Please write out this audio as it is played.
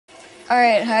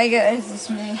Alright, hi guys, it's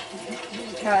me,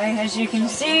 Kai. As you can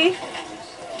see,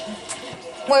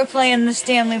 we're playing the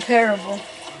Stanley Parable.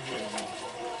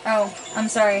 Oh, I'm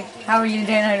sorry. How are you,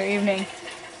 day, night, or evening?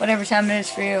 Whatever time it is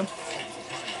for you.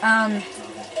 I've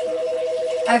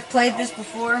played this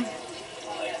before.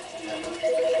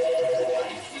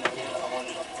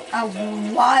 A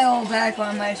while back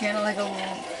on my channel, like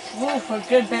a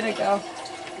good bit ago.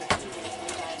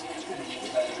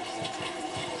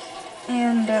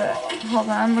 And, hold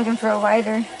on, I'm looking for a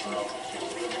lighter.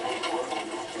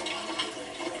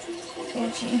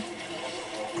 Itchy.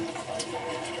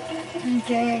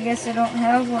 Okay, I guess I don't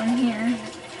have one here.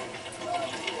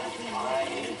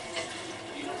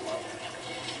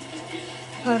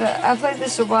 But, I played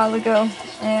this a while ago,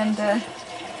 and,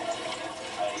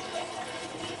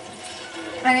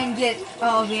 I didn't get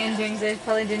all the endings. I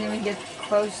probably didn't even get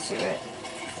close to it.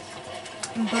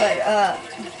 But,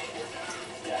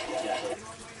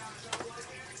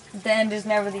 the end is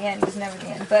never the end, is never the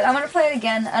end. But I'm gonna play it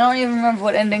again. I don't even remember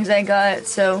what endings I got,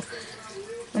 so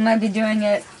we might be doing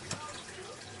it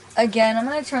again. I'm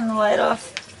gonna turn the light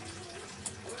off.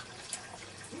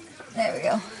 There we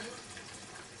go.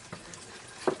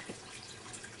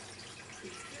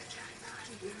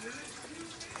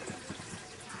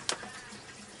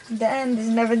 The end is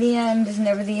never the end, is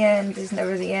never the end, is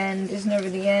never the end, is never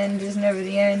the end, is never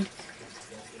the end.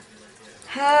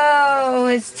 Oh,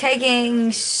 it's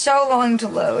taking so long to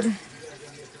load.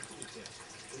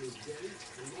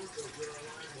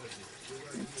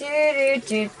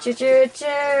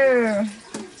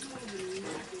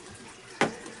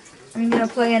 I'm gonna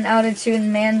play an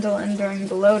out-of-tune mandolin during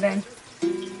the loading.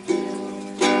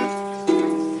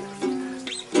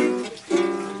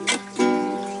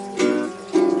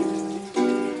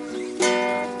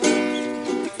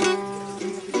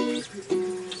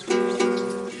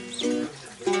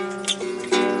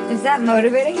 Is that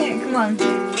motivating it? Come on.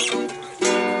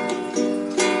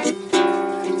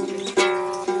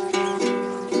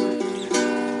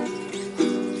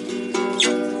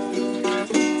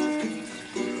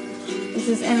 This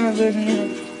is interlude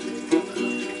music.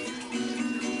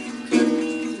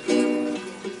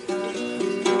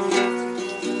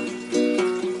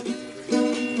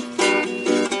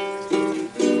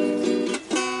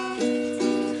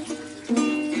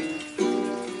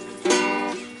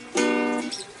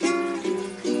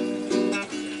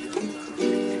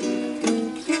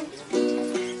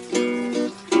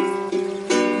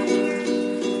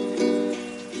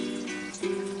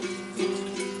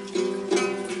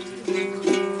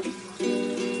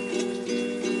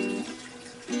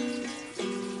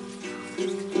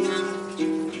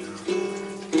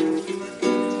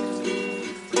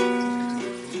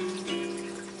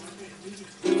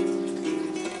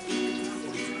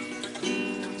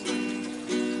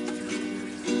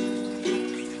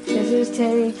 This is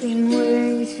taking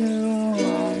way too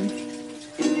long.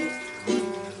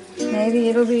 Maybe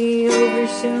it'll be over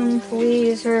soon.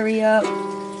 Please hurry up.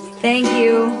 Thank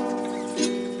you.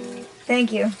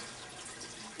 Thank you.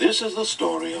 This is the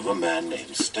story of a man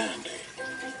named Stanley.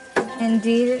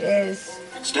 Indeed it is.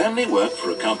 Stanley worked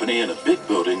for a company in a big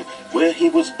building where he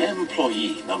was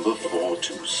employee number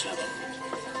 427.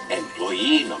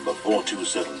 Employee number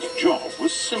 427's job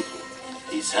was simple.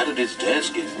 He sat at his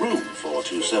desk in room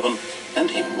 427 and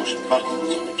he pushed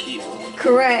buttons on a keyboard.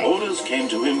 Correct. Orders came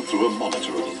to him through a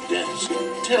monitor at his desk,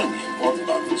 telling him what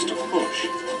buttons to push,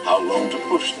 how long to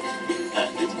push them,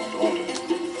 and in what order.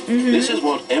 This is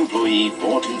what employee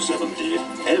 427 did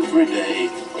every day,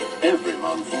 of every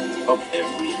month, of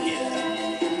every year.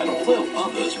 And although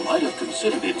others might have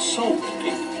considered it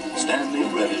soul-mending, Stanley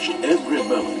relished every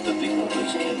moment that the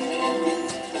orders came in,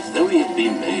 as though he had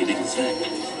been made exactly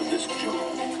for this job.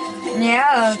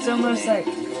 Yeah, it's almost like...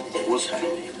 Was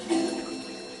happy.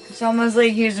 It's almost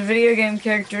like he was a video game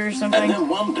character or something. And then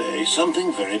one day,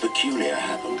 something very peculiar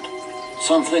happened.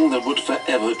 Something that would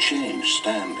forever change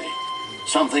Stanley.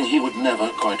 Something he would never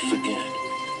quite forget.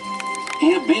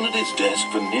 He had been at his desk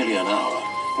for nearly an hour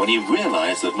when he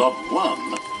realized that not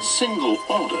one single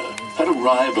order had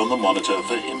arrived on the monitor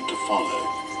for him to follow.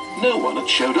 No one had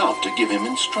showed up to give him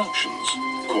instructions,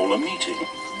 call a meeting,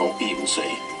 or even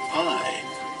say hi.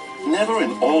 Never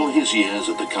in all his years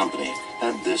at the company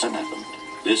had this happened.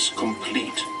 This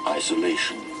complete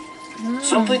isolation.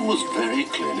 Something was very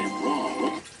clearly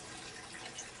wrong.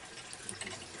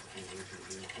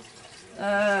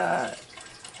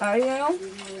 Audio?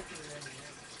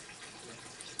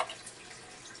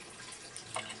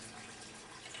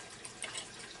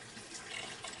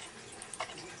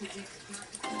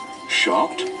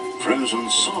 Shocked, frozen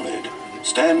solid,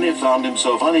 Stanley found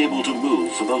himself unable to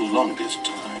move for the longest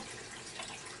time.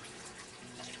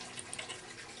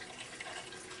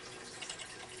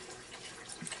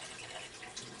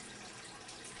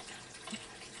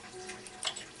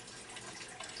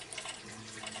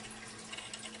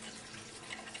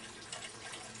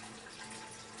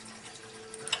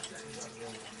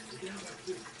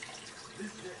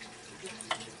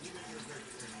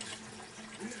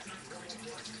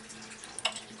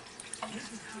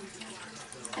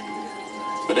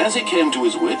 But as he came to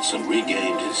his wits and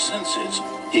regained his senses,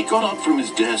 he got up from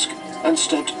his desk and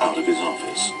stepped out of his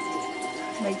office.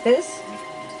 Like this?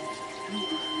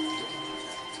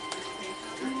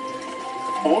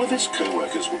 All of his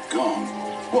co-workers were gone.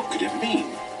 What could it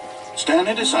mean?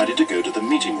 Stanley decided to go to the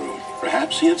meeting room.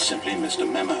 Perhaps he had simply missed a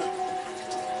memo.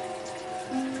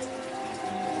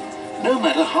 No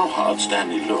matter how hard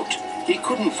Stanley looked, he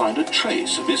couldn't find a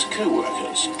trace of his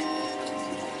co-workers.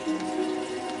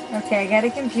 Okay, I got a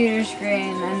computer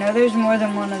screen. I know there's more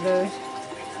than one of those.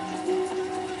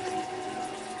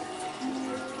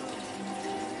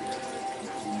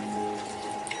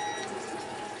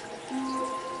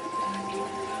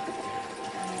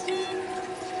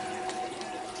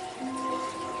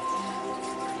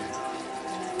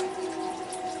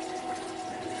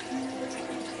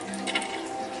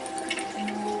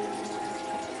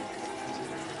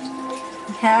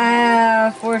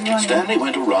 Ah, 420. Stanley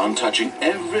went around touching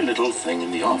every little thing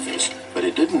in the office, but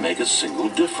it didn't make a single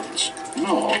difference,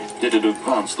 nor did it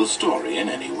advance the story in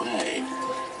any way.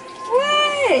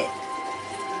 What?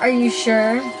 Are you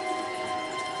sure?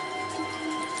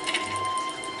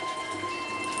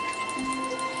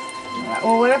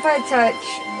 Well, what if I touch,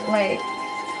 like...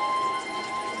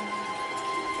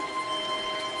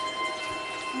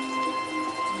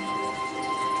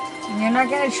 You're not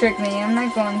gonna trick me. I'm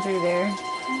not going through there.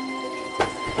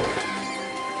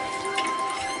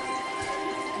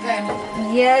 Okay.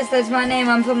 Yes, that's my name.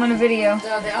 I'm filming a video.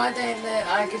 So the only thing that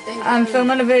I could think I'm of...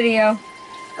 filming a video.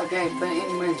 Okay, but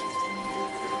anyway,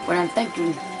 what I'm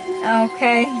thinking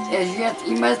Okay. is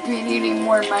you must be needing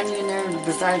more money in there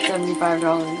besides $75.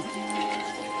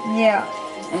 Yeah.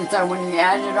 And so when you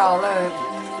add it all up,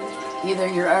 either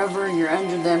you're over or you're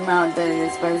under the amount that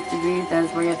it's supposed to be.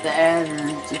 That's where you have to add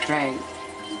or subtract.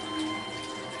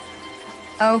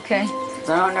 Okay.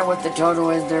 So I don't know what the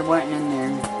total is they're wanting in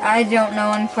there. I don't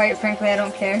know, and quite frankly, I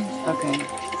don't care. Okay.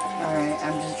 Alright,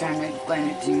 I'm just trying to explain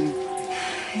it to you.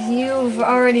 You've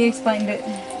already explained it.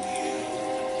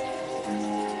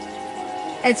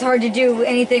 It's hard to do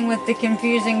anything with the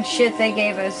confusing shit they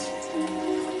gave us.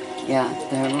 Yeah,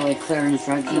 they're really clear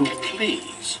instructions. Oh,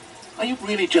 please. Are you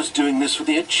really just doing this for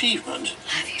the achievement?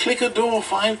 Click a door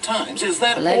 5 times. Is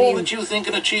that all that you think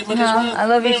an achievement is No, worth? I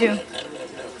love you too. No.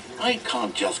 I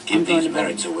can't just give these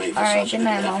merits away for Alright, such good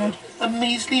night, an Mama. effort. A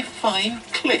measly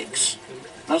 5 clicks.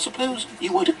 Now suppose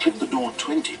you were to click the door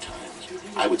 20 times.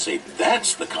 I would say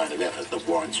that's the kind of effort that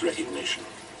warrants recognition.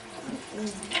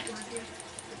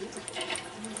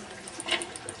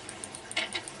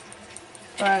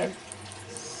 Five,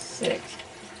 6,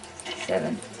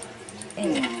 7,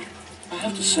 8. I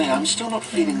have to say, I'm still not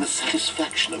feeling the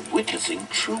satisfaction of witnessing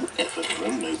true effort for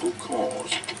a noble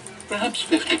cause. Perhaps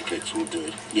 50 clicks will do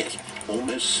it. Yes,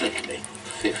 almost certainly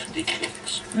 50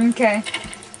 clicks. Okay.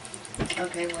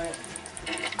 Okay, what?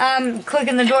 I'm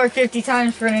clicking the door 50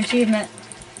 times for an achievement.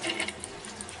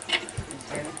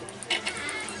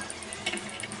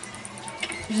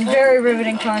 It's very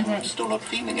riveting I'm content. still not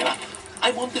feeling it.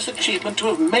 I want this achievement to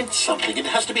have meant something. It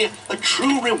has to be a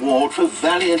true reward for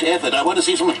valiant effort. I want to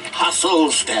see some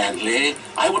hustle, Stanley.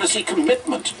 I want to see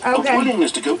commitment. Okay. A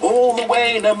willingness to go all the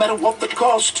way, no matter what the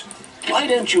cost. Why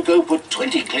don't you go put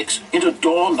 20 clicks into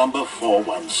door number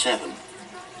 417?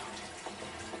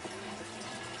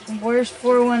 Where's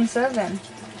 417?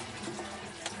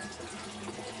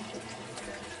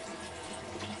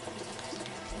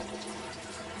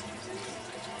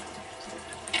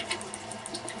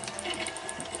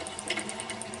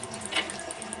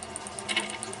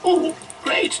 Oh,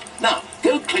 great. Now,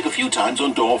 go click a few times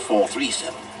on door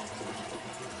 437.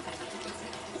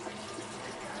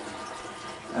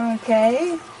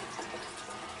 Okay.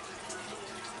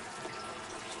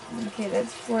 Okay,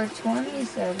 that's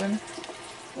 427.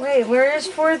 Wait, where is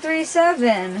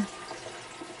 437?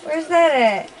 Where's that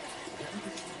at?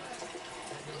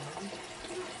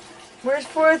 Where's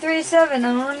 437?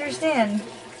 I don't understand.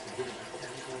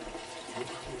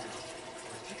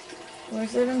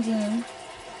 417.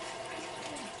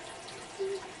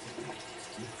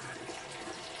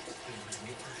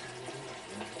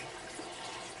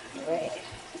 Wait.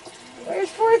 Where's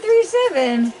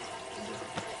 437?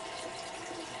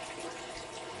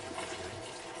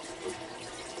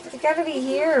 It's gotta be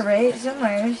here, right?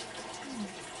 Somewhere.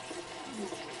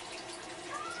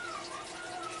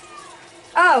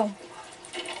 Oh!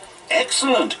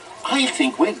 Excellent. I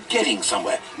think we're getting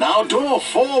somewhere. Now, door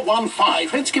 415.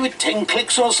 Let's give it 10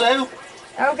 clicks or so.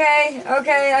 Okay,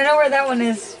 I know where that one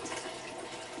is.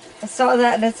 I saw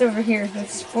that. That's over here.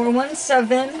 That's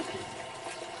 417.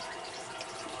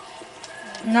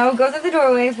 No, go through the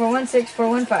doorway. 416,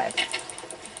 415.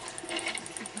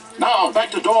 Now, back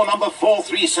to door number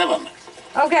 437.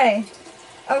 Okay.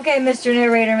 Okay, Mr.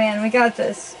 Narrator Man. We got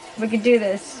this. We can do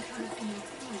this.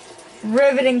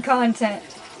 Riveting content.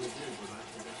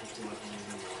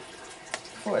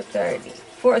 430.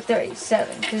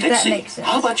 437. Does that make sense?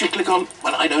 How about you click on,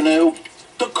 well, I don't know,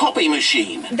 the copy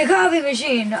machine? The copy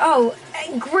machine. Oh,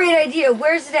 great idea.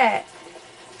 Where's it at?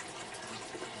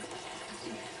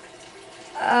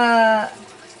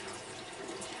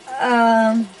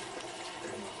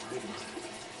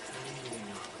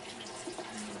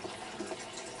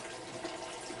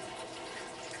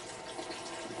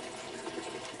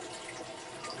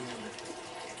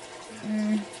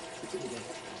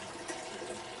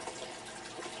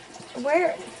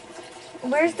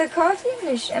 Where's the coffee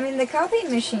machine? I mean, the copy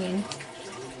machine.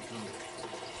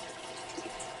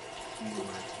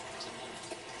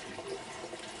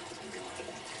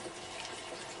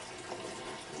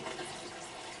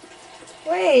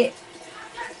 Wait.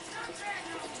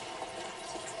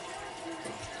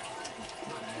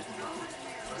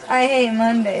 I hate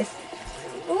Mondays.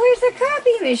 Where's the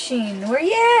copy machine? Where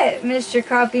you at, Mr.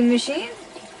 Copy Machine?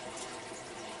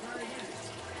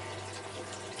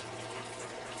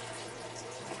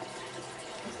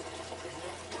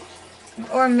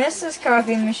 Or Mrs.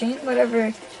 Coffee Machine,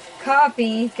 whatever.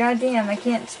 Copy. Goddamn, I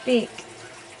can't speak.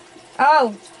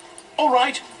 Oh. All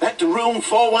right, back to room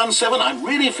 417. I'm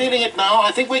really feeling it now.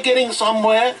 I think we're getting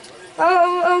somewhere.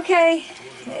 Oh, okay.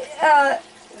 I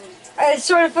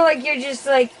sort of feel like you're just,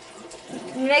 like,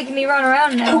 making me run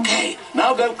around now. Okay,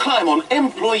 now go climb on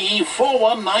employee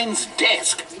 419's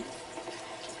desk.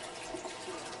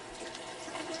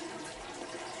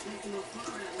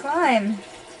 Climb.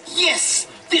 Yes!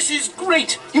 This is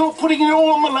great! You're putting it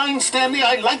all on the line, Stanley.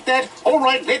 I like that. All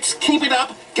right, let's keep it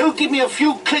up. Go give me a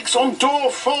few clicks on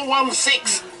door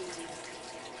 416.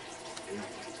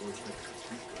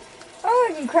 Oh,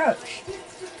 I can crouch.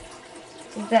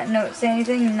 Does that note say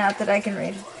anything? Not that I can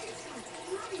read.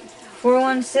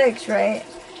 416, right?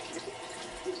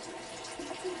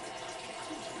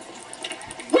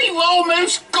 We've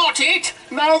almost got it!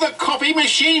 Now the copy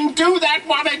machine, do that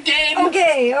one again!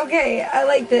 Okay, okay, I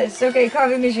like this. Okay,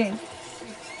 copy machine.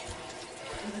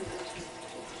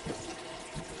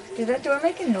 Did that door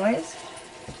make a noise?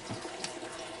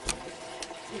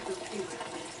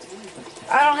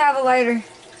 I don't have a lighter.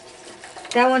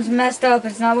 That one's messed up,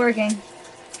 it's not working.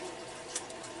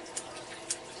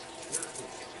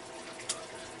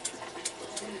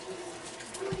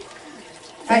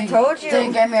 I told you.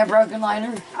 They gave me a broken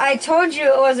lighter. I told you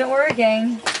it wasn't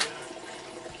working.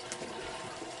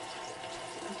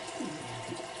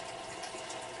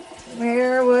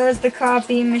 Where was the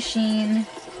copy machine?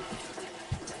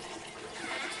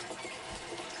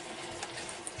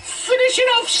 Finish it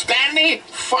off, Stanley!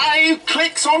 5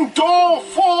 clicks on door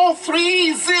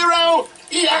 430!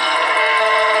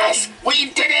 Yes! We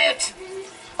did it!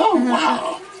 Oh,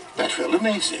 wow. That felt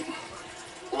amazing.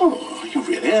 Oh, you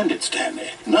really earned it, Stanley.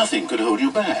 Nothing could hold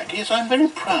you back. Yes, I'm very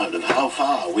proud of how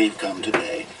far we've come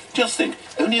today. Just think,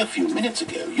 only a few minutes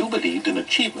ago, you believed an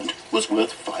achievement was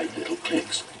worth 5 little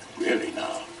clicks. Really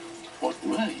now, what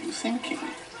were you thinking?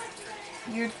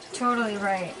 You're totally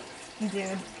right,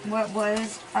 dude. What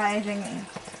was I thinking?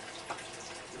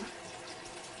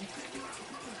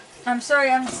 I'm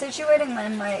sorry, I'm situating my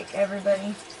mic,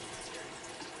 everybody.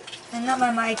 And not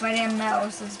my mic, my damn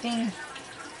mouse. It's being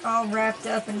all wrapped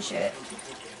up and shit.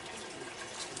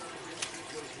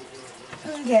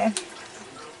 Okay.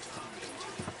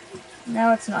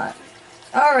 No, it's not.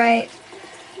 Alright.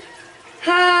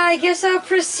 I guess I'll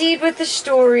proceed with the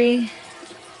story.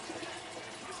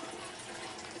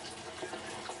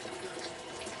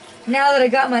 Now that I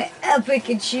got my epic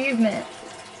achievement.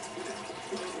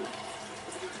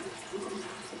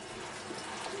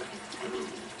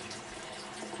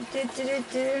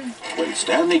 When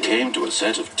Stanley came to a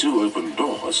set of 2 open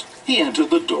doors, he entered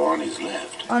the door on his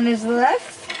left. On his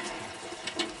left?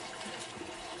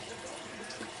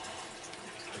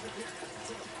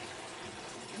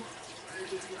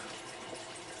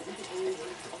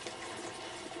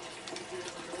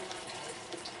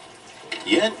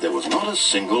 Yet there was not a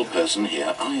single person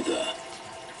here either.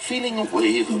 Feeling a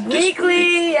wave of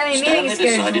Weekly, disbelief, Stanley meeting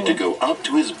decided to schedule. go up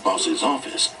to his boss's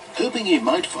office, hoping he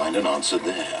might find an answer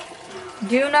there.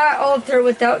 Do not alter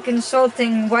without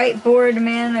consulting whiteboard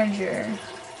manager.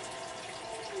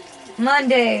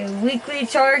 Monday, weekly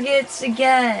targets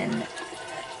again.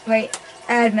 Wait,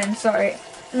 admin, sorry.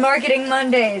 Marketing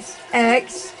Mondays.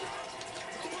 X.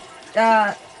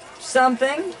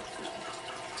 Something.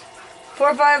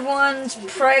 451's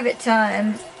private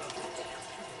time.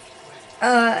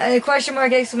 A question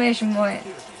mark, exclamation point.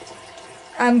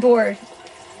 I'm bored.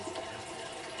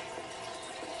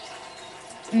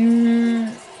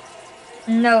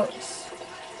 Notes.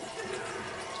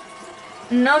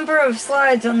 Number of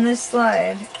slides on this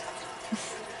slide.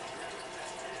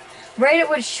 Rate at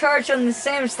which charts on the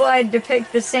same slide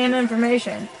depict the same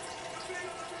information.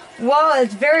 While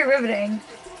it's very riveting.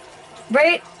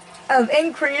 Rate of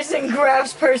increase in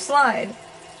graphs per slide.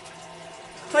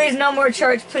 Please, no more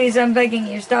charts, please, I'm begging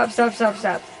you. Stop.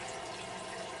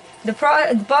 The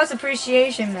boss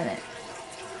appreciation minute.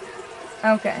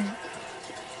 Okay.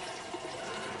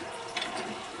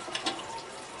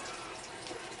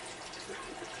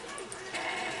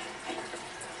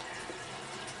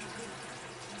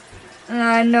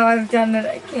 I know I've done it,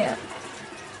 I can't.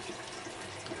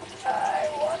 I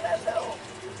wanna know.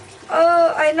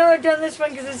 Oh, I know I've done this one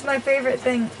because it's my favorite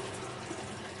thing.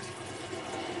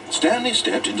 Stanley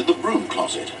stepped into the broom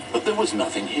closet, but there was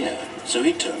nothing here, so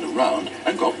he turned around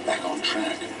and got back on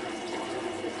track.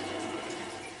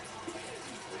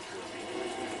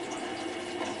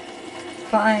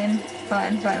 Fine,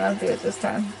 I'll do it this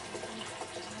time.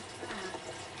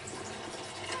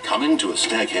 Coming to a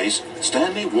staircase,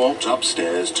 Stanley walked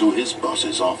upstairs to his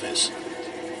boss's office.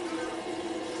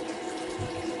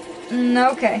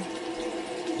 Okay.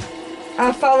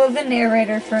 I'll follow the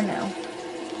narrator for now.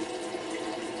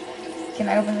 Can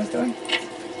I open this door?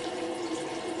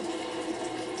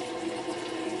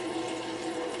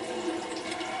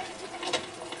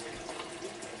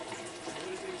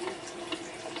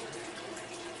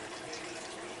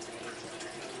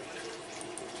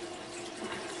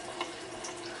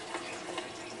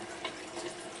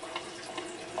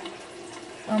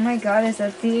 Oh my god, is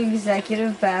that the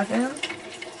executive bathroom?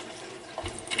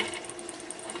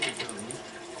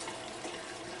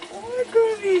 Oh my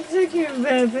god, the executive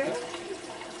bathroom.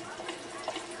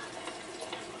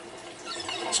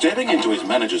 Stepping into his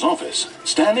manager's office,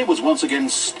 Stanley was once again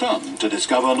stunned to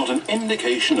discover not an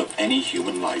indication of any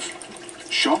human life.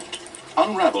 Shocked,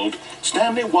 unraveled,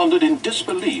 Stanley wondered in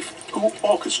disbelief who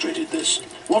orchestrated this.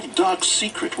 What dark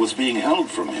secret was being held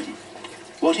from him?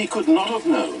 What he could not have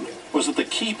known was that the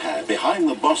keypad behind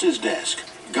the boss's desk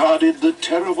guarded the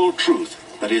terrible truth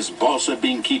that his boss had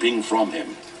been keeping from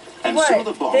him. And what? So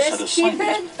the boss This had assigned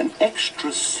keypad? it an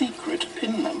extra secret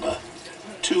PIN number.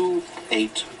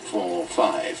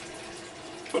 2845.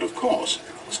 But of course,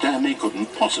 Stanley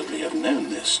couldn't possibly have known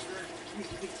this.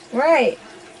 Right.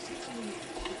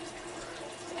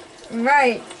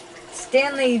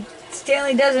 Stanley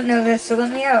doesn't know this, so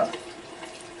let me out.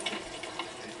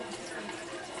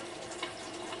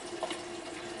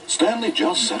 Stanley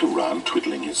just sat around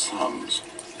twiddling his thumbs.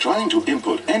 Trying to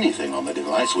input anything on the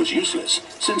device was useless,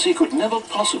 since he could never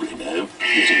possibly know,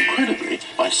 yet incredibly,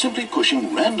 by simply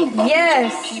pushing random buttons on the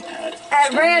keypad,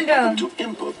 at Stanley random, happened to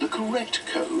input the correct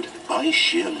code by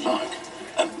sheer luck.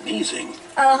 Amazing.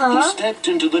 He stepped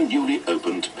into the newly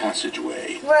opened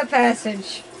passageway. What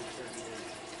passage?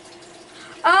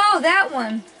 Oh, that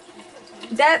one.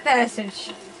 That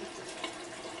passage.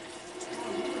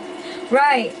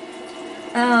 Right.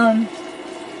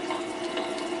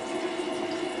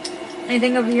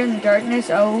 Anything over here in the darkness?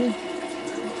 Oh.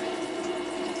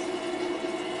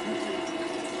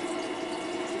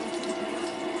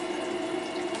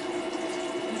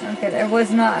 Okay, there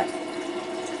was not.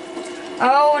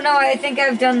 Oh no, I think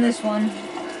I've done this one.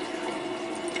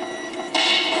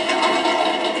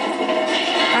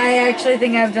 I actually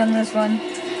think I've done this one.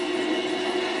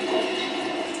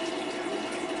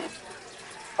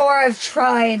 Or I've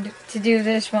tried to do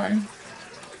this one.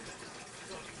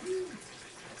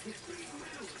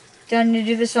 Done to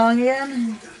do the song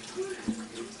again?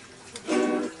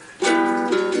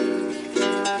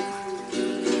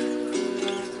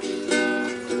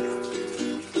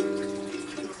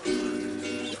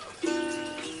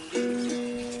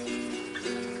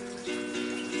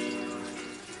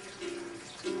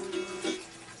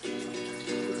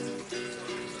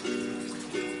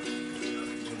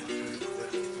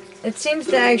 It seems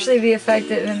to actually be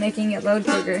effective in making it load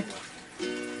quicker.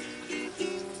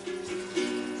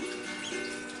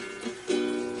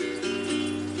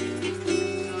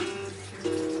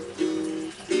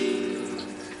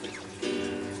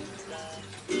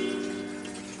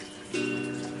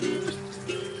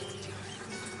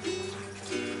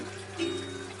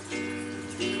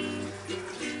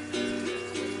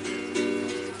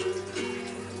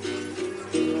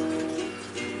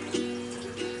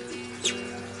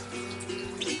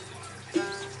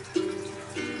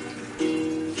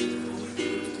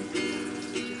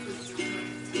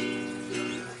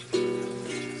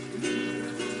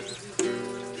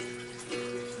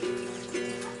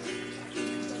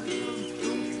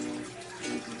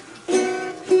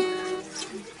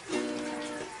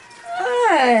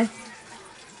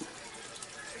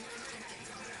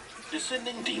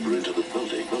 Descending deeper into the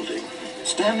building,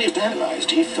 Stanley realized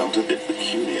he felt a bit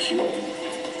peculiar.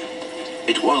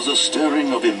 It was a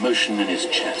stirring of emotion in his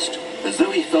chest, as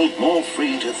though he felt more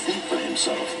free to think for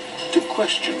himself, to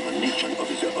question the nature of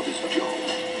his job.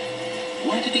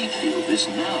 Why did he feel this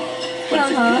now,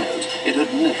 when for years it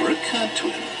had never occurred to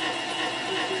him?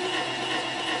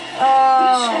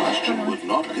 This question would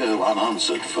not go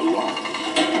unanswered for long.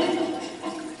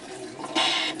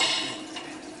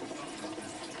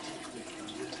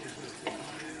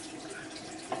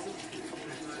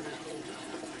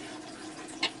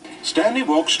 Stanley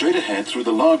walked straight ahead through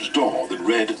the large door that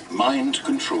read Mind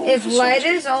Control If Facility. light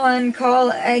is on,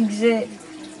 call exit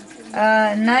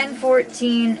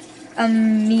 914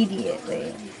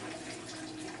 immediately.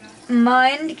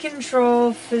 Mind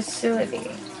Control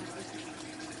Facility.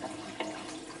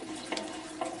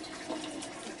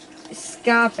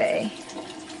 Escape.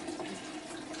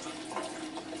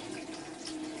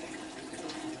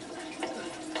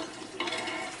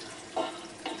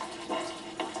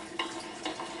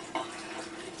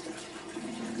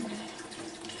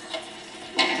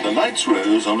 The lights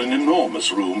rose on an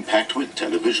enormous room packed with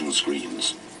television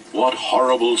screens. What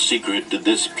horrible secret did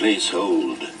this place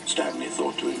hold? Stanley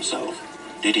thought to himself.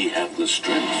 Did he have the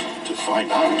strength to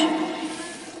find out?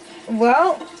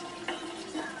 Well,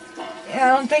 I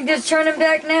don't think there's turning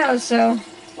back now, so.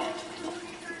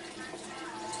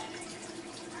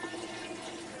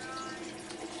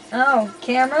 Oh,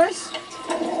 cameras?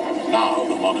 Now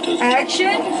the monitors Action?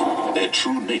 turned off, their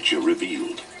true nature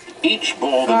revealed. Each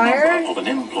bore the Fire? number of an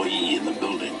employee in the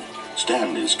building,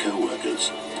 Stanley's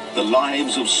co-workers. The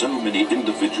lives of so many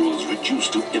individuals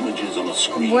reduced to images on a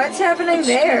screen. What's happening And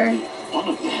there? Stanley, one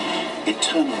of them,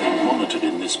 eternally monitored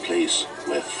in this place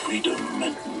where freedom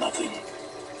meant nothing.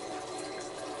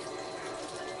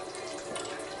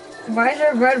 Why is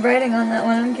there red writing on that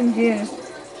one? I'm confused.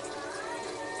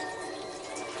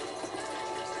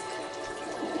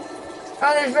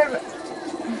 Oh, there's red.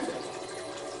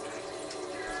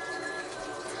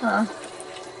 Huh.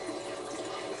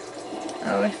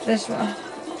 Oh, it's this one.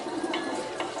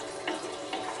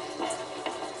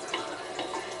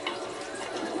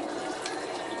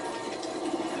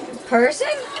 Person?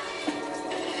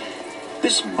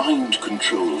 This mind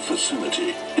control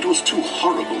facility, it was too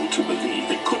horrible to believe.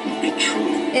 It couldn't be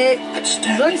true. It Had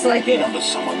Stanley looks like been it. under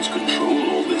someone's control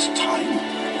all this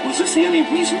time? Was this the only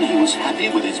reason he was happy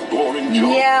with his boring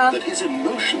job? Yeah. That his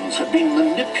emotions had been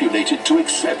manipulated to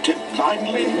accept it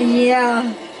blindly?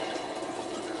 Yeah.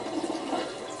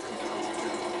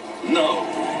 No.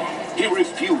 He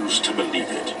refused to believe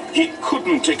it. He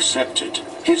couldn't accept it.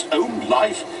 His own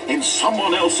life in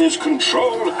someone else's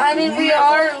control? I mean, we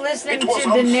are listening It was to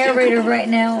the narrator unthinkable. right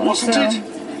now, Wasn't so.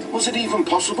 it? Was it even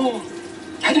possible?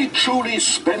 Had he truly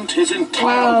spent his entire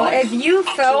Wow, life if you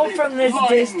fell utterly from this blind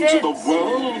to distance. the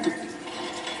world?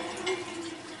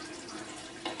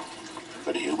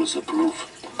 But here was the proof.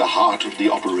 The heart of the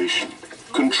operation.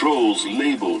 Controls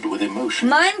labeled with emotion.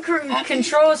 Mind Happy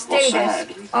control or status sad,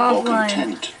 or offline.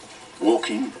 content.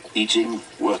 Walking, eating,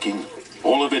 working.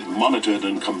 All of it monitored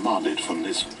and commanded from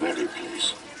this very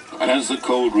place. And as the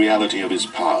cold reality of his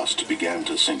past began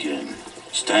to sink in,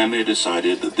 Stanley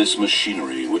decided that this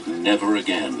machinery would never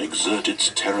again exert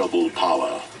its terrible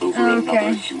power over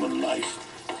another human life.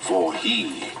 For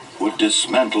he would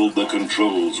dismantle the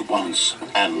controls once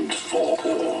and for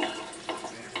all.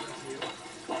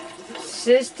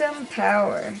 System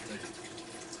power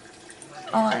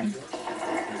on.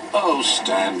 Oh,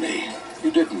 Stanley, you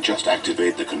didn't just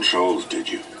activate the controls, did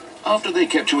you? After they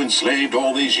kept you enslaved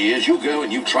all these years, you go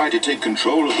and you try to take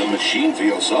control of the machine for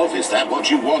yourself. Is that what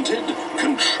you wanted?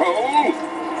 Control?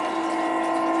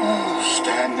 Oh,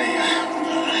 Stanley,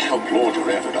 I applaud your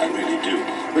effort, I really do.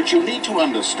 But you need to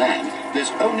understand,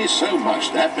 there's only so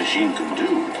much that machine can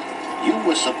do. You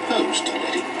were supposed to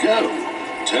let it go.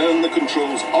 Turn the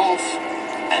controls off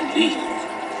and leave.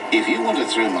 If you want to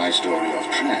throw my story off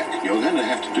track, you're going to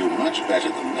have to do much better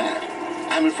than that.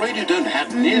 I'm afraid you don't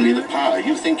have nearly the power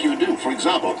you think you do. For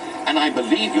example, and I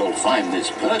believe you'll find this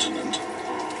pertinent,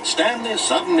 Stanley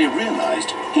suddenly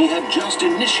realized he had just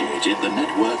initiated the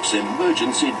network's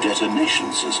emergency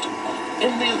detonation system.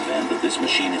 In the event that this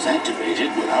machine is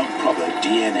activated without proper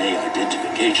DNA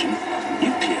identification,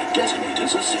 nuclear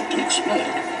detonators are set to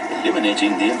explode,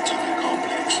 eliminating the entire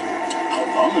complex. How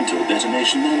long until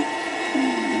detonation then?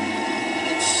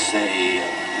 Let's say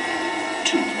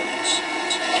 2 minutes.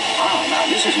 Ah, now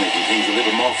this is making things a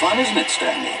little more fun, isn't it,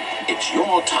 Stanley? It's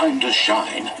your time to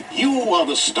shine. You are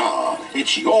the star.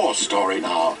 It's your story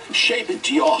now. Shape it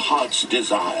to your heart's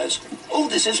desires. Oh,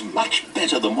 this is much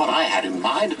better than what I had in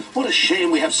mind. What a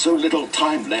shame we have so little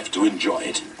time left to enjoy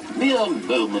it. Mere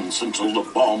moments until the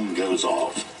bomb goes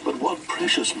off. But what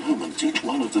precious moments each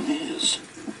one of them is.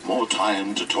 More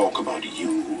time to talk about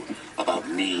you, about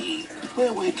me,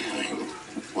 where we're going,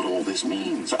 what all this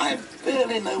means. I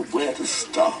barely know where to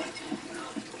start.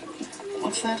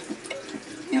 What's that?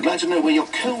 You'd like to know where your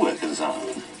co-workers are?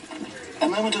 A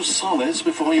moment of solace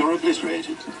before you're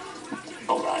obliterated.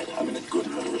 All right, I'm in a good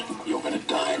mood. You're going to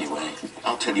die anyway.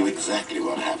 I'll tell you exactly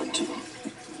what happened to them.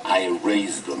 I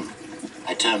erased them.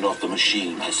 I turned off the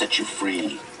machine. I set you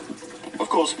free. Of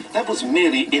course, that was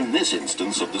merely in this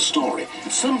instance of the story.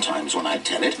 Sometimes when I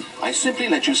tell it, I simply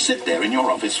let you sit there in your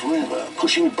office forever,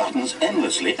 pushing buttons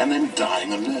endlessly and then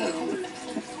dying alone.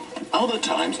 Other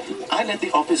times, I let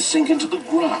the office sink into the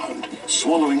ground,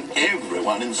 swallowing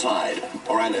everyone inside,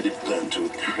 or I let it burn to a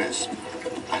crisp.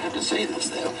 I have to say this,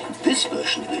 though. This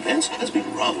version of events has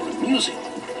been rather amusing.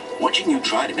 Watching you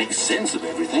try to make sense of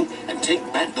everything and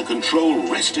take back the control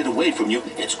wrested away from you,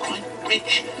 it's quite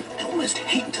rich. I almost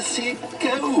hate to see it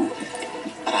go.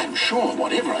 But I'm sure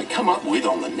whatever I come up with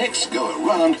on the next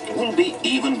go-around will be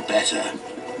even better.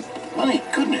 My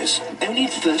goodness, only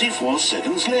 34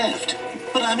 seconds left.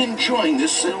 But I'm enjoying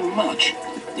this so much.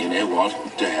 You know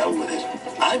what? To hell with it.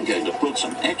 I'm going to put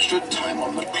some extra time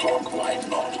on the clock, why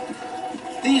not?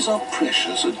 These are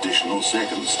precious additional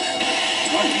seconds, Stanley.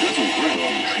 Time doesn't grow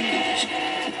on trees.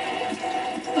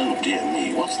 Oh dear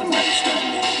me, what's the matter,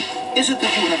 Stanley? Is it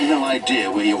that you have no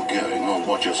idea where you're going or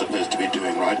what you're supposed to be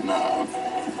doing right now?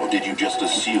 Or did you just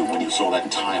assume when you saw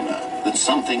that timer that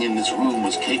something in this room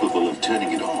was capable of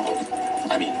turning it off?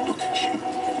 I mean, look at you.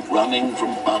 Running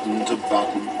from button to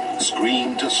button,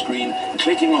 screen to screen,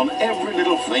 clicking on every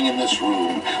little thing in this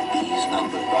room. These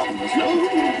numbered buttons, no,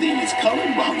 these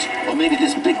colored ones, or maybe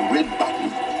this big red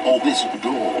button, or this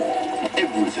door.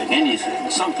 Everything,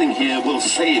 anything, something here will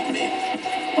save me.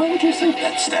 Why would you think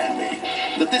that, Stanley?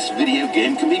 That this video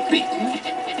game can be beaten?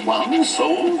 Won?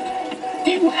 Solved?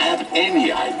 Do you have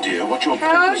any idea what your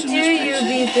purpose in this place is? How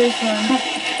do you beat this one?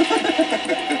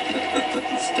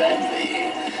 Stanley.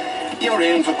 You're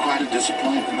in for quite a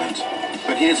disappointment.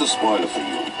 But here's a spoiler for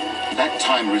you. That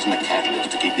timer isn't a catalyst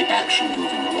to keep the action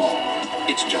moving along.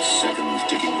 It's just seconds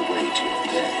ticking away to your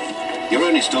day. You're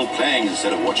only still playing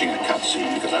instead of watching a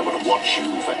cutscene because I want to watch you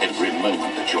for every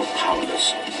moment that you're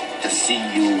powerless. To see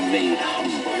you made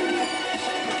humble.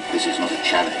 This is not a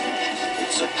challenge.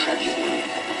 It's a tragedy.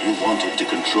 You wanted to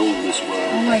control this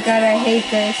world. Oh my god, I hate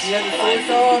this. I've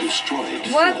been destroyed.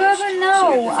 What, Bubba?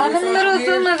 No. I'm in the middle of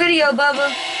filming a video, Bubba.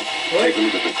 Take a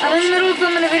look at the clock. I'm in the middle of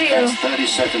filming a video. That's 30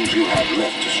 seconds you have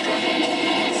left to struggle.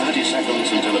 30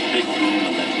 seconds until a big boom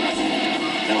and then nothing.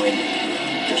 No ending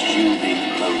here. Just you being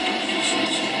blown to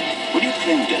pieces. Will you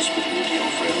cling desperately to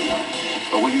your frail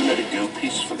life? Or will you let it go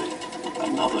peacefully?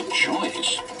 Another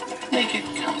choice. Make it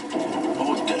count.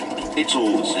 Or don't. It's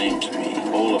all the same to me.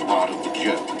 All a part of the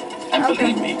joke. And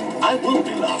believe me, I will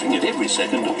be laughing at every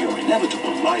second of your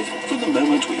inevitable life from the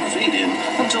moment we fade in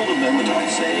until the moment I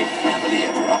say, happily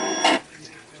ever after.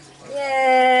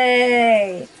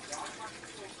 Yay!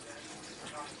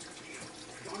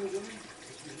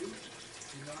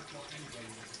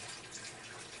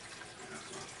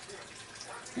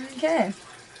 Okay.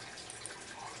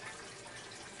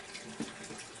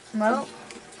 Well.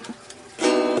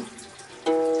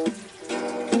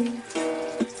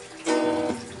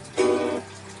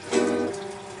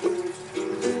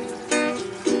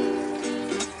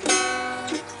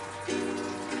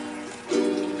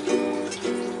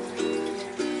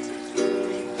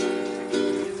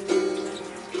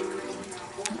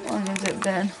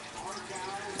 Been.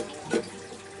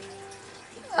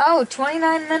 Oh,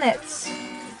 29 minutes.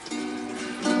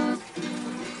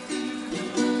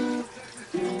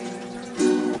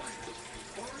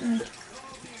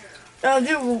 I'll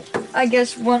do, I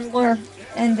guess, one more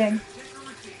ending.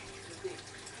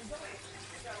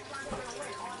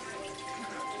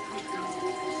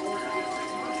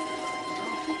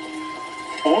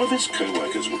 All of his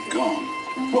co-workers were gone.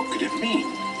 What could it mean?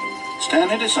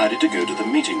 Stanley decided to go to the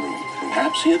meeting room.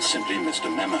 Perhaps he had simply missed a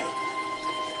memo.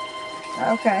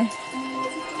 Okay.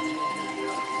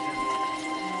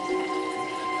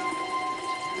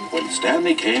 When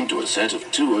Stanley came to a set of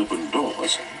 2 open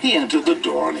doors, he entered the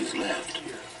door on his left.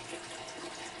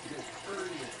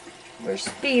 We're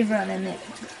speedrunning it.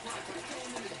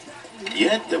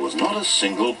 Yet there was not a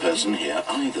single person here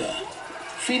either.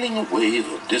 Feeling a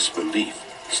wave of disbelief,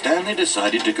 Stanley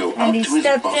decided to go up to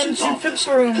his boss's office,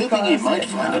 hoping he might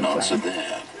find an answer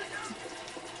there.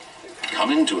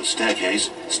 Coming to a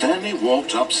staircase, Stanley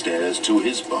walked upstairs to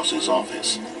his boss's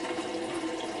office.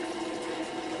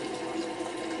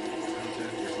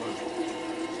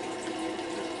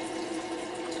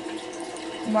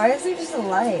 Why is there just a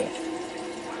light?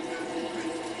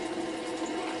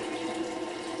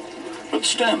 But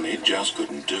Stanley just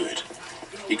couldn't do it.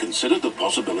 He considered the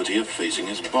possibility of facing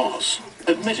his boss,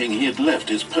 admitting he had left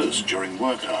his post during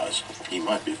work hours. He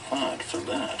might be fired for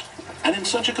that. And in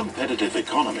such a competitive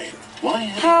economy, why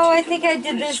had he I taken think I that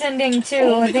did this risk? ending too.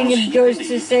 All I think because it he goes to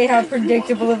believed say how everyone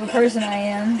predictable did of a that. person I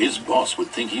am. His boss would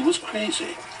think he was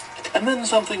crazy. And then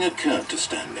something occurred to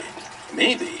Stanley.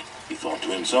 Maybe, he thought to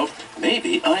himself,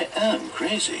 maybe I am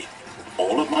crazy.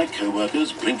 All of my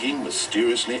co-workers blinking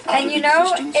mysteriously out And of you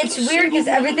know, existence at it's a weird because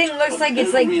single everything moment looks for like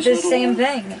it's no like reason the at same all.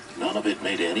 thing. None of it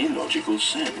made any logical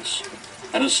sense.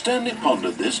 And as Stanley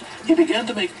pondered this, he began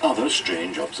to make other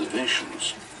strange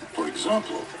observations. For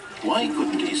example, why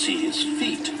couldn't he see his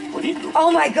feet when he looked?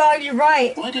 Oh my god, you're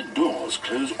right. Why did doors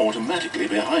close automatically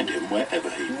behind him wherever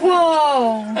he went?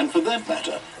 Whoa. And for that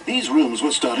matter, these rooms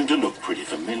were starting to look pretty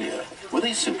familiar. Were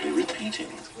they simply repeating?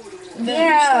 Then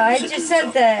Yeah, Stanley I said to just said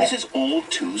himself, that. This is all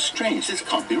too strange. This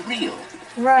can't be real.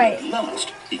 Right. At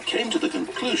last, he came to the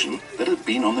conclusion that had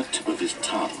been on the tip of his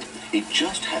tongue. He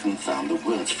just hadn't found the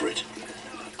words for it.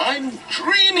 I'm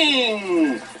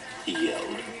dreaming, he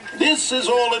yelled. This is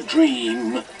all a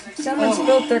dream. Someone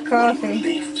spilled their What a coffee.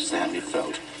 relief Stanley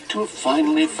felt to have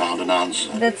finally found an answer.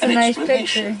 That's a an nice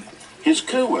explanation. picture. His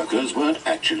co-workers weren't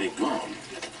actually gone.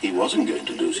 He wasn't going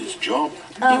to lose his job.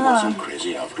 He wasn't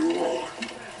crazy after all.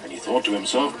 And he thought to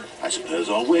himself, I suppose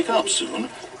I'll wake up soon.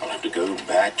 I'll have to go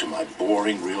back to my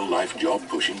boring real-life job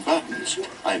pushing buttons.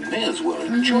 I may as well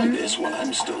enjoy this while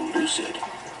I'm still lucid.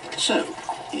 So,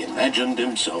 he imagined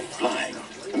himself flying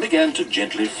and began to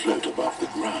gently float above the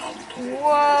ground.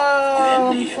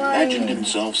 Whoa. Then he imagined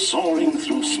himself soaring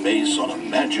through space on a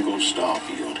magical star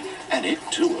field, and it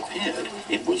too appeared.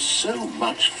 It was so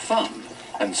much fun,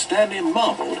 and Stanley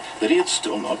marveled that he had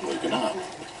still not woken up.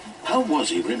 How was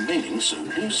he remaining so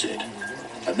lucid?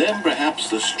 And then perhaps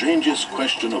the strangest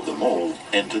question of them all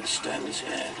entered Stanley's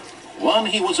head. One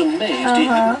he was amazed he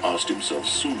hadn't asked himself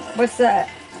sooner. What's that?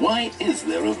 Why is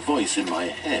there a voice in my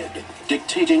head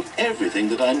dictating everything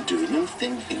that I'm doing and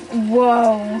thinking?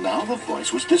 Whoa. Now the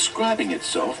voice was describing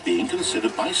itself being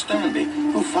considered by Stanley,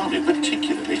 who found it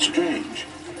particularly strange.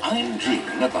 I'm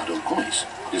dreaming about a voice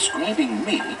describing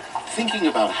me, thinking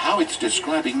about how it's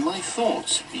describing my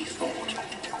thoughts, he thought.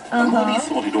 And when he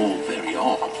thought it all very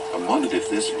odd, and wondered if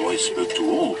this voice spoke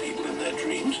to all people in their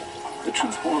dreams, the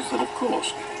truth was that, of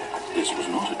course, this was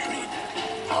not a dream.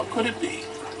 How could it be?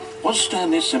 Was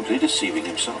Stanley simply deceiving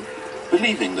himself,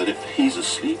 believing that if he's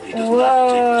asleep, he doesn't have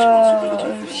to take responsibility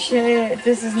for himself? Shit,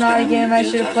 this is not a game I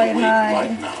should have played high.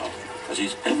 Right now, as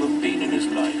he's ever been in his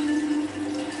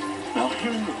life. Now,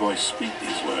 hearing the voice speak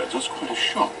these words was quite a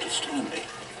shock to Stanley.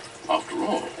 After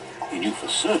all, he knew for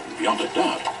certain, beyond a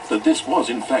doubt, that this was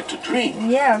in fact a dream.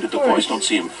 Yeah, of Did the course. voice not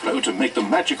see him float and make the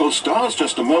magical stars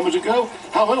just a moment ago?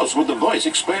 How else would the voice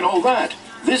explain all that?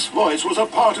 This voice was a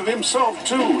part of himself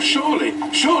too, surely,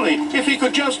 if he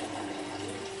could just...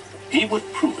 He would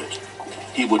prove it.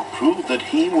 He would prove that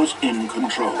he was in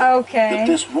control. Okay. That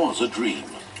this was a dream.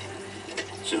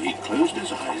 So he closed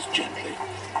his eyes gently,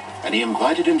 and he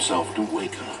invited himself to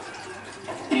wake up.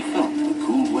 He felt the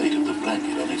cool weight of the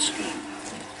blanket on his skin,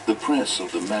 the press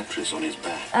of the mattress on his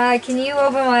back, Can you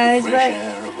open my eyes fresh back?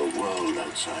 air of a world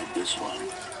outside this one.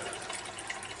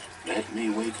 Let me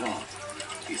wake up,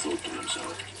 he thought to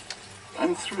himself.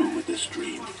 I'm through with this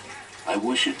dream. I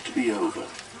wish it to be over.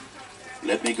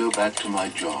 Let me go back to my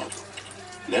job.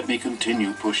 Let me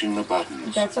continue pushing the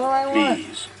buttons. That's all I want.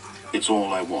 Please, it's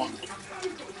all I want.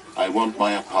 I want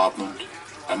my apartment,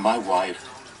 and my wife,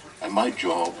 and my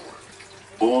job.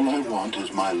 All I want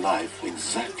is my life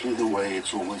exactly the way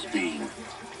it's always been.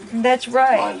 That's My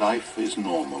right. life is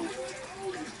normal.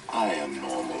 I am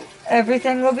normal.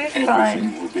 Everything will be fine.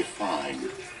 Everything will be fine.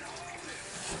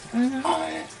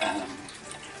 I am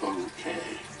okay.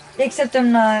 Except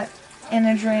I'm not in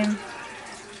a dream.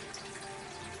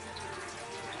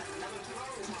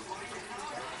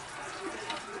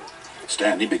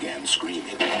 Stanley began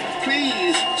screaming.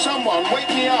 Please, someone, wake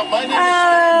me up. My name is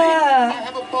Stanley. I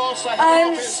have a boss. I have I'm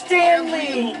an office. Stanley. I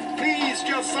am real. Please,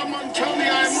 just someone tell me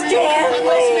I'm real. Stanley. I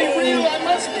must be real. I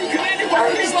must be. Can anyone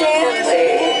I'm hear my voice? Stanley.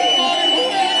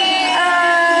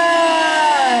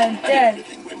 And Dead.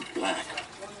 everything went black.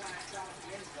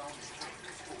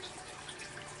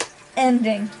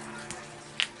 Ending.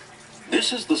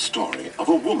 This is the story of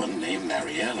a woman named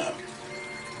Mariella.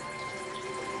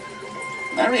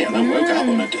 Mariella woke up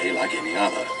on a day like any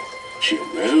other. She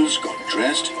arose, got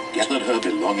dressed, gathered her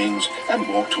belongings, and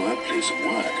walked to her place of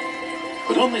work.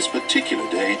 But on this particular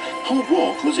day, her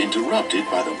walk was interrupted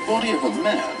by the body of a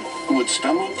man who had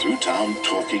stumbled through town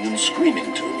talking and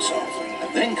screaming to himself. And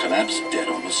then collapsed dead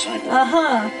on the sidewalk.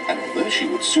 Uh-huh. And although she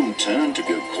would soon turn to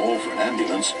go call for an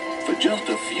ambulance, for just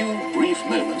a few brief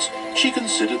moments, she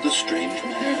considered the strange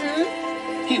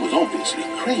man. He was obviously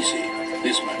crazy.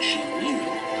 This much she knew.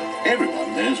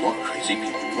 Everyone knows what crazy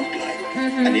people look like.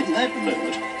 And in that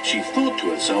moment, she thought to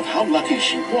herself how lucky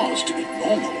she was to be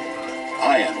normal.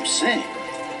 I am sane.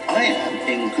 I am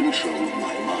in control of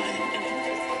my mind.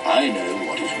 I know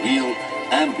what is real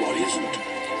and what isn't.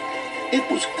 It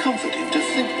was comforting to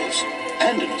think this,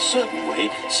 and in a certain way,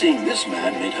 seeing this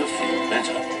man made her feel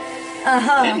better.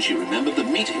 Then she remembered the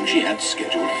meeting she had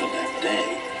scheduled for that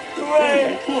day. The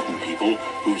very important people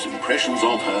whose impressions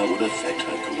of her would affect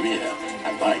her career,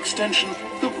 and by extension,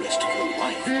 the rest of her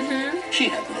life. She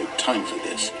had no time for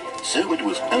this, so it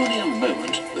was only a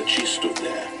moment that she stood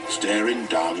there, staring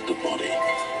down at the body.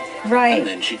 Right. And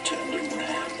then she turned and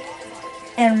ran.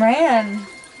 And ran?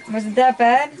 Was it that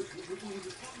bad?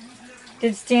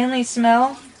 Did Stanley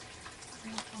smell?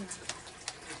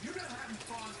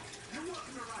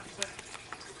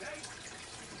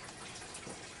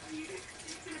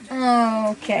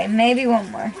 Okay, maybe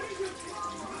one more.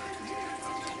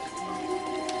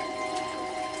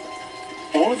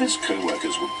 All of his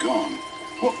co-workers were gone.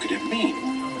 What could it mean?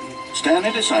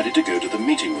 Stanley decided to go to the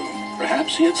meeting room.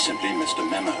 Perhaps he had simply missed a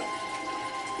memo.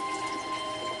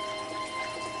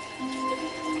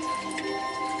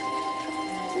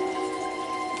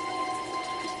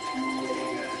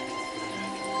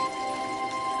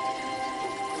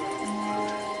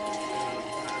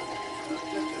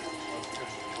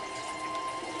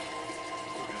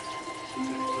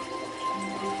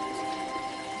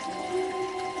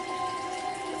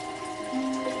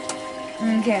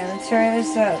 Okay, let's try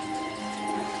this up.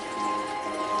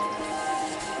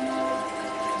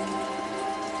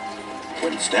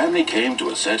 When Stanley came to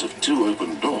a set of 2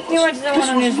 open doors, He went to the this one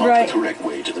on was his not right. the correct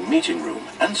way to the meeting room,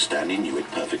 and Stanley knew it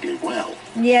perfectly well.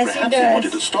 Yes, Perhaps he he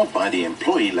wanted to does. stop by the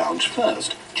employee lounge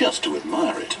first, just to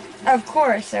admire it. Of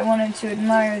course, I wanted to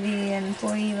admire the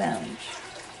employee lounge.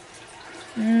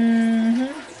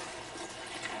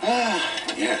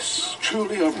 Yes,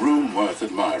 truly a room worth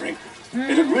admiring.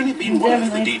 It had really been worth the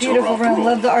Definitely. detour Beautiful after room. all.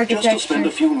 Love the Just to spend architecture.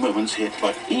 a few moments here,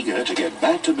 but eager to get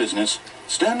back to business,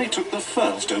 Stanley took the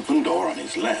first open door on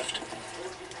his left.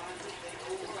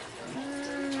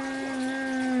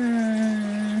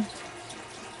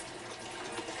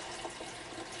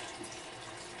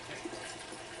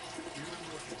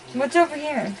 What's over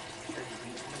here?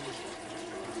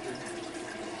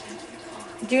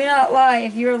 Do not lie.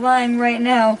 If you're lying right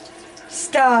now,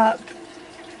 stop.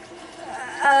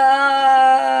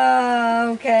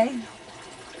 Okay.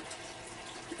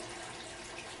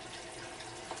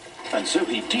 And so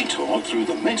he detoured through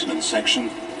the maintenance section,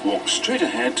 walked straight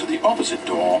ahead to the opposite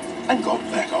door, and got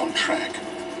back on track.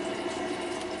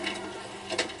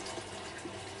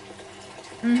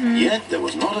 Yet there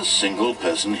was not a single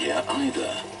person here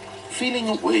either. Feeling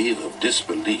a wave of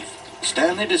disbelief,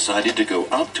 Stanley decided to go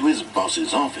up to his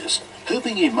boss's office,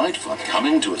 hoping he might find.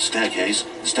 Coming to a staircase,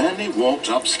 Stanley walked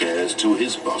upstairs to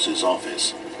his boss's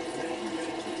office.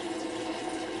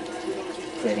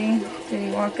 Did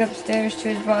he walk upstairs to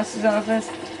his boss's office?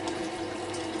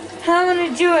 I'm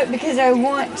gonna do it because I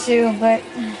want to, but...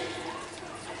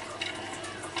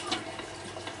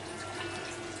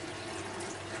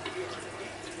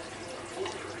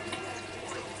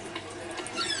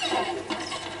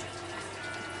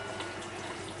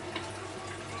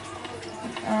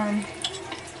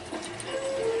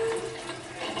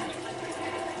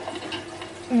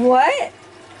 What?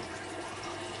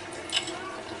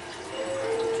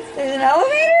 There's an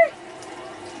elevator?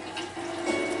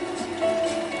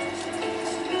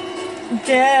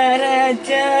 Da da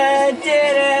da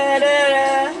da da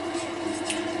da.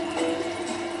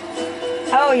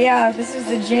 Oh yeah, this is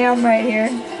the jam right here.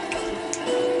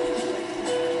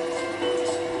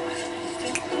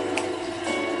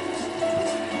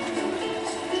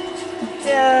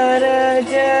 Da da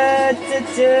da da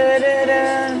da da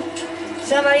da.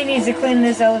 Somebody needs to clean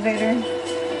this elevator.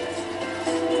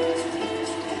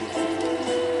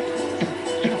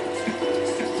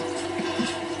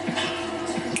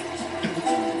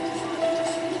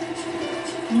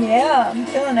 Yeah, I'm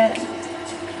feeling it.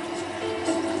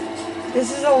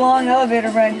 This is a long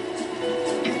elevator ride.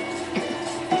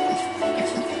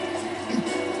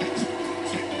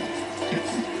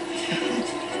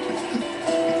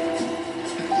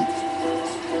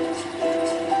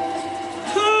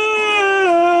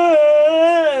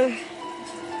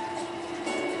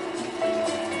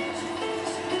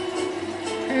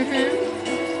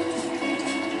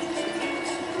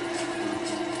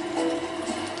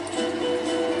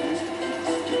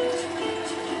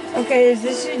 Okay, is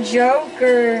this a joke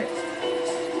or...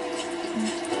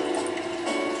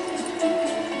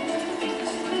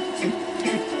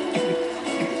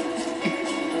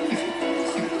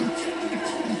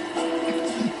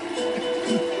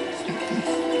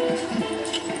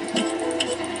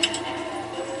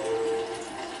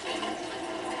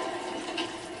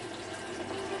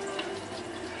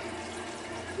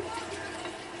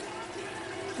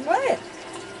 What?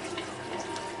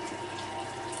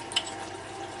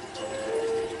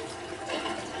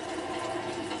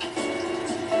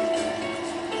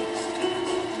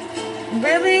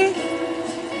 Really?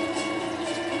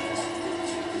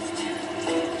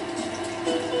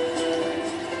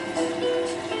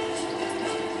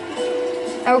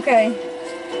 Okay.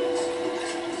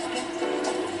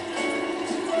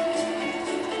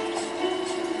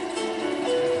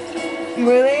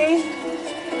 Really?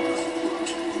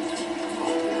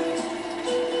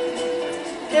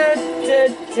 Da, da,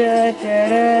 da, da,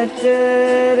 da,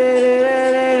 da, da,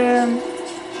 da, da.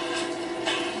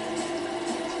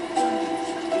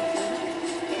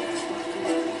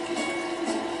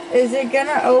 Is it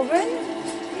gonna open?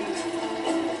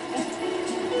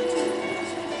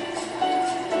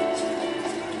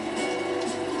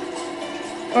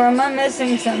 Or am I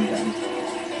missing something?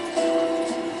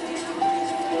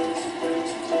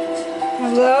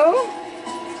 Hello?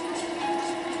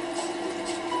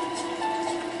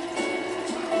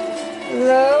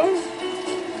 Hello?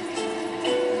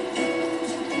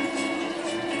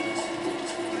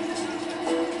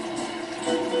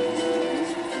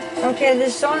 Okay,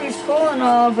 this song is cool and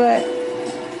all, but...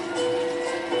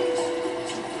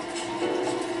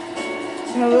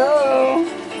 Hello?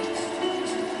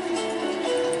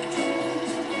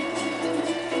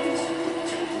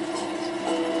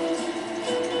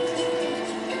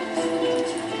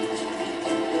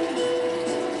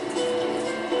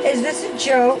 Is this a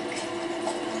joke?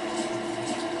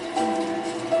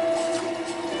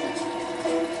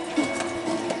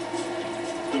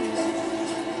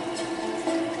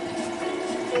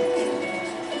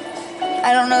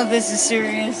 I don't know if this is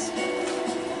serious.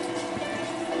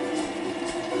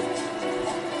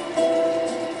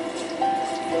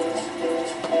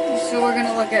 So we're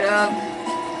gonna look it up.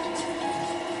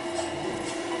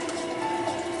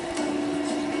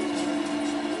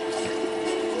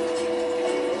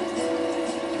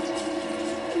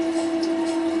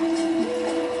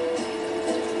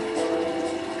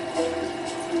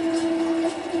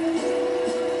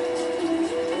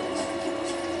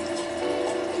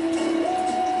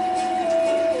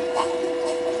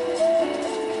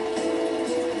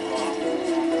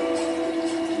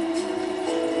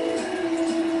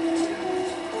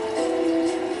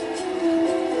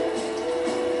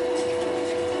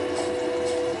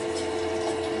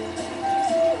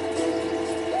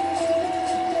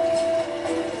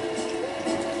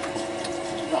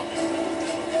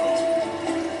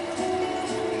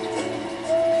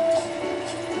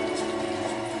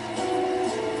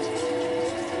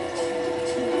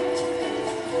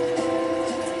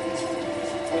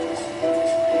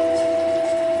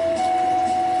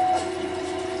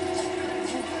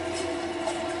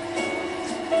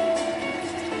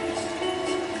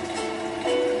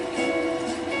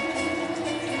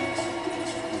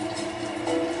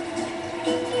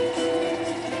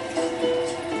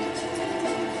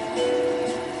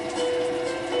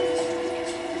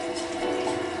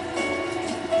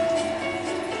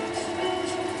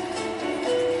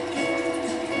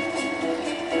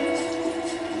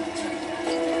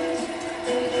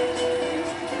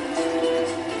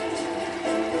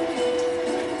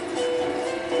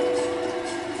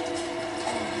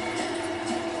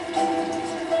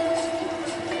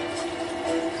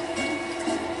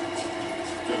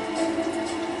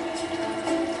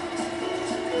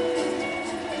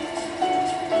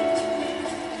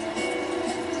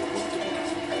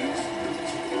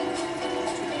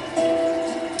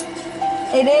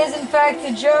 It is, in fact,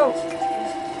 a joke.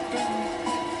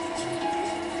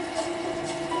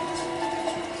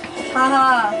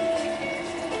 Haha.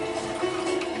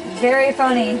 Very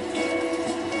funny.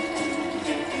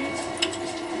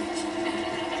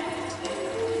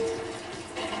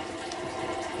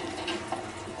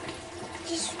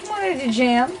 Just wanted to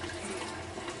jam.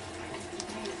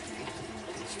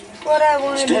 What I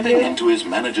wanted to do. Stepping into his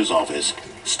manager's office,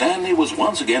 Stanley was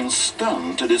once again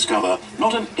stunned to discover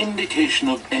not an indication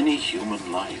of any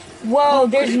human life. Whoa,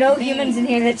 there's no humans in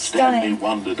here. That's Stanley stunning.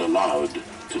 wondered aloud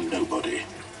to nobody.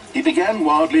 He began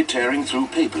wildly tearing through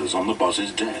papers on the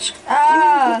boss's desk,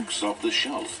 pulling books off the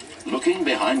shelf, looking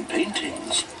behind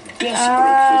paintings,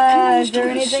 desperate Is for there clues to his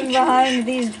anything situation. behind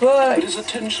these But his books?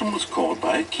 attention was caught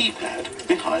by a keypad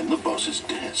behind the boss's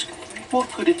desk. What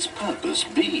could its purpose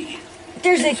be?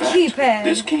 There's a In fact, keypad.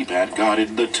 this keypad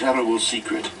guarded the terrible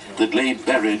secret that lay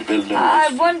buried below I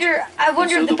his wonder And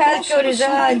if the boss passcode had is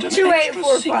assigned an extra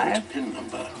 2845. secret PIN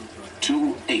number,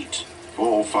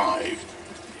 2845.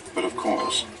 But of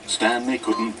course, Stanley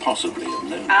couldn't possibly have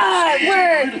known this. It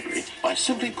worked! Incredibly, by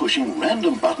simply pushing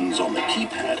random buttons on the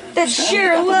keypad, That's Stanley sheer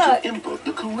happened luck. to input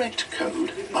the correct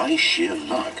code by sheer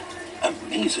luck.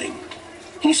 Amazing.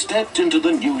 He stepped into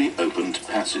the newly opened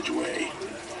passageway.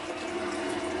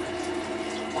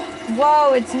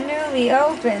 Whoa, it's newly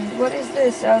opened. What is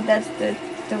this? Oh, that's the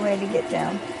way to get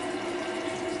down.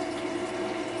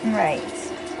 Right.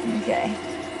 Okay.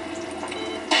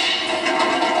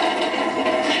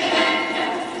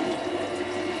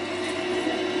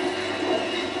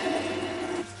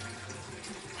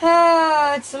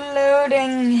 Oh, it's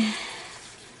loading.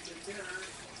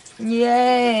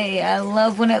 Yay, I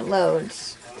love when it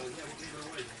loads.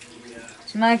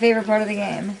 It's my favorite part of the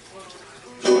game.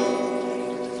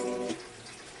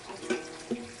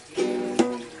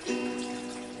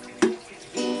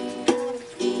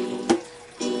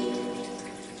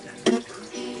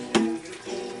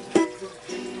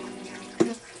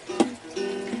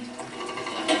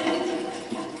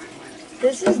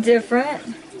 This is different.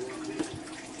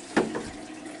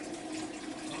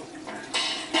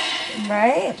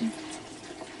 Right?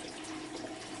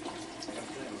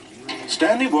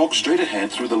 Stanley walked straight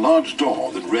ahead through the large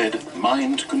door that read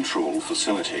Mind Control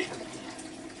Facility.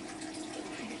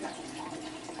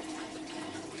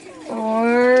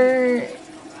 Or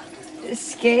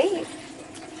escape?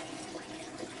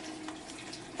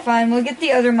 Fine, we'll get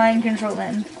the other mind control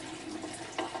in.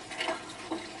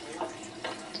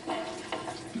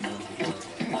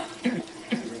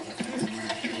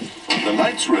 The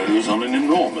lights rose on an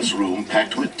enormous room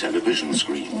packed with television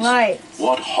screens. Lights.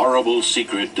 What horrible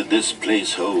secret did this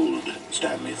place hold?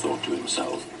 Stanley thought to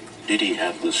himself. Did he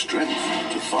have the strength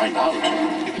to find out?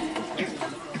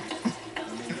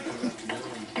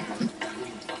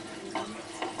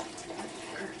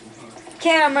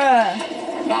 Camera!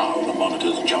 Now the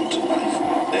monitors jumped to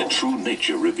life, their true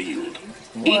nature revealed.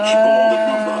 Each bore the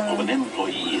number of an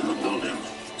employee in the building,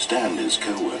 Stanley's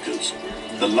co-workers.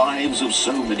 The lives of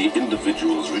so many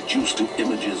individuals reduced to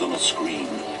images on a screen,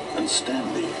 and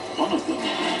Stanley, one of them,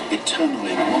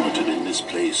 eternally monitored in this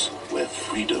place where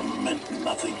freedom meant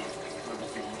nothing.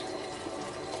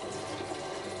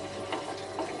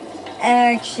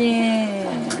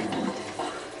 Action!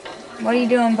 What are you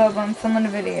doing, Bubba? I'm filming a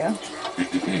video.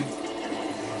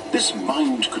 This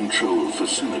mind control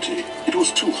facility, it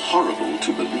was too horrible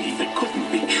to believe. It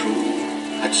couldn't be true.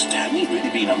 Had Stanley really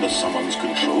been under someone's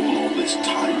control all this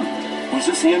time? Was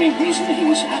this the only reason he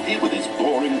was happy with his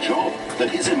boring job? That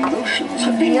his emotions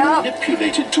had been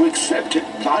manipulated to accept it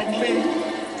blindly?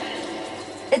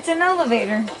 It's an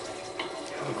elevator.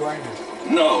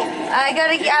 No.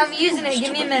 I'm using it.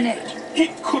 Give me a minute. He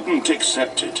couldn't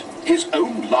accept it. His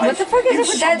own life What the fuck is in up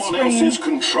with that someone screen? else's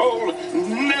control?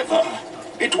 Never.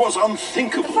 It was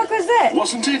unthinkable. What the fuck was that?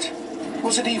 Wasn't it?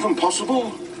 Was it even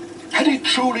possible? Had he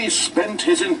truly spent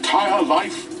his entire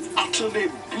life utterly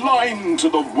blind to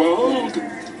the world?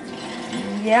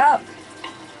 Yep.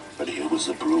 But here was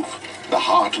the proof. The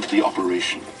heart of the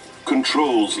operation.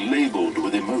 Controls labeled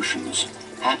with emotions.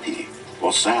 Happy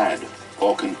or sad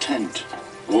or content.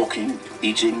 Walking,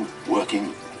 eating,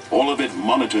 working. All of it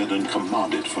monitored and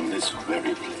commanded from this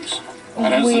very place.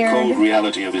 And as the cold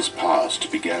reality of his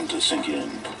past began to sink in,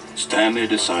 Stanley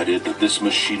decided that this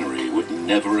machinery would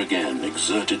never again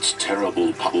exert its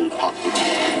terrible power.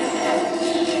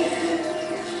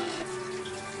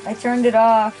 I turned it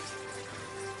off.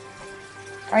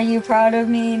 Are you proud of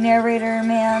me, narrator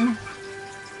man?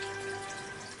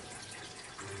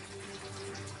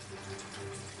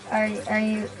 Are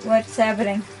you, what's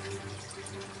happening?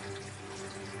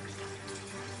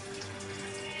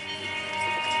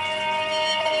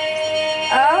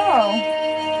 Oh.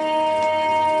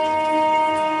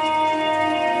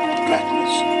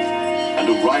 Blackness and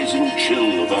a rising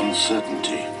chill of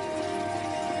uncertainty.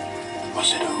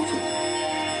 Was it over?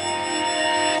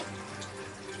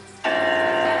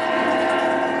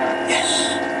 Yes.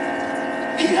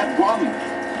 He had won.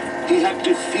 He had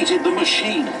defeated the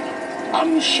machine.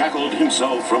 Unshackled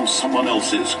himself from someone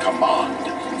else's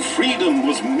command. Freedom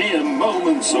was mere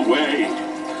moments away.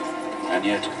 And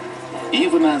yet,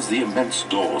 even as the immense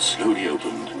door slowly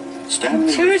opened,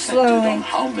 Stanley reflected on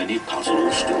how many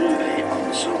puzzles still lay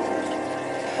unsolved.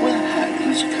 Where had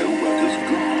his co-workers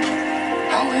gone?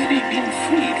 How had he been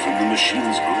freed from the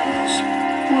machine's grasp?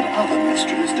 What other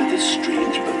mysteries did this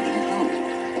strange building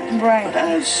hold? Right. But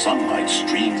as sunlight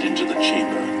streamed into the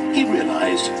chamber, he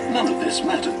realized none of this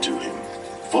mattered to him.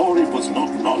 For it was not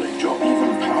knowledge or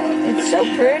even power It's that so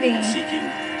he pretty. was seeking,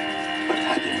 but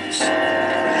happiness.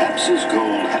 Perhaps his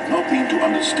goal had not been to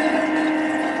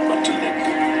understand, but to let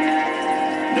go.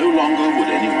 No longer would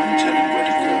anyone tell him where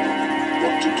to go,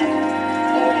 what to do,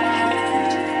 or how to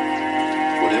feel.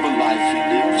 Whatever life he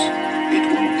lives, it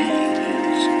will be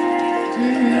his.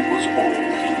 And that was all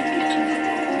he needed to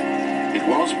know. It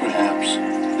was perhaps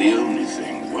the only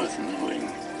thing worth knowing.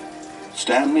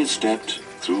 Stanley stepped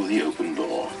through the open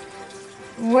door.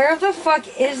 Where the fuck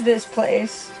is this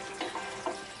place?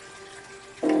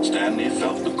 Stanley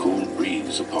felt the cool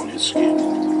breeze upon his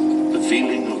skin, the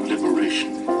feeling of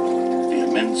liberation, the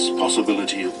immense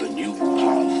possibility of the new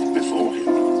path before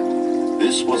him.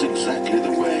 This was exactly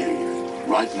the way,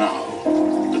 right now,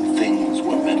 that things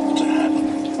were meant to happen.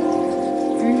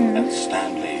 And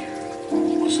Stanley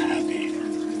was happy.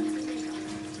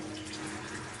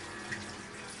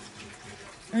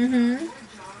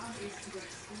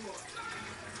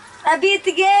 I beat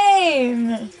the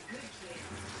game!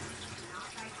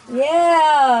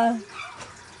 Yeah!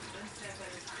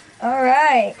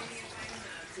 Alright.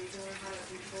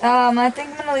 I think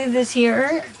I'm gonna leave this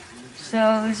here.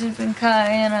 So, this has been Kai,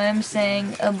 and I'm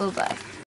saying bye-bye.